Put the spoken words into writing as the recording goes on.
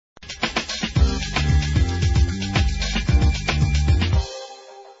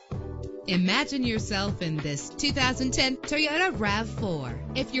Imagine yourself in this 2010 Toyota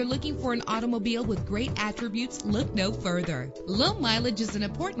RAV4. If you're looking for an automobile with great attributes, look no further. Low mileage is an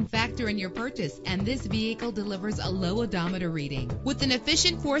important factor in your purchase, and this vehicle delivers a low odometer reading. With an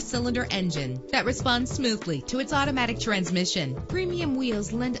efficient 4-cylinder engine that responds smoothly to its automatic transmission, premium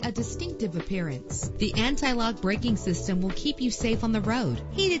wheels lend a distinctive appearance. The anti-lock braking system will keep you safe on the road.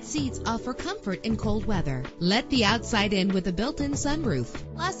 Heated seats offer comfort in cold weather. Let the outside in with a built-in sunroof.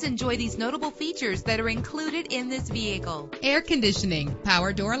 Plus, enjoy these notable features that are included in this vehicle: air conditioning,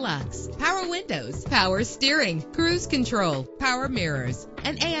 power door locks, power windows, power steering, cruise control, power mirrors,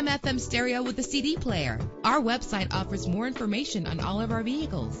 an AM/FM stereo with a CD player. Our website offers more information on all of our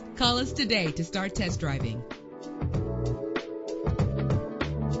vehicles. Call us today to start test driving.